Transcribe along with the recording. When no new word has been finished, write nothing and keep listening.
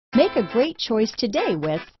Make a great choice today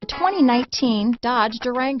with the 2019 Dodge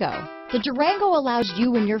Durango. The Durango allows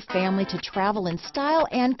you and your family to travel in style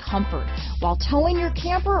and comfort while towing your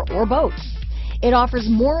camper or boat. It offers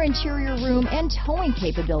more interior room and towing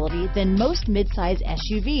capability than most midsize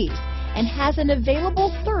SUVs and has an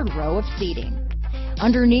available third row of seating.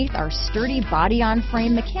 Underneath are sturdy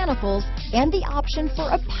body-on-frame mechanicals and the option for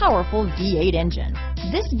a powerful V8 engine.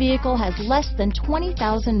 This vehicle has less than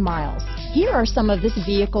 20,000 miles. Here are some of this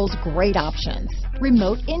vehicle's great options: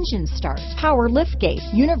 remote engine start, power liftgate,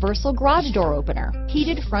 universal garage door opener,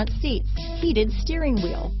 heated front seats, heated steering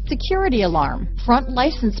wheel, security alarm, front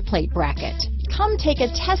license plate bracket. Come take a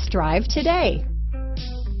test drive today.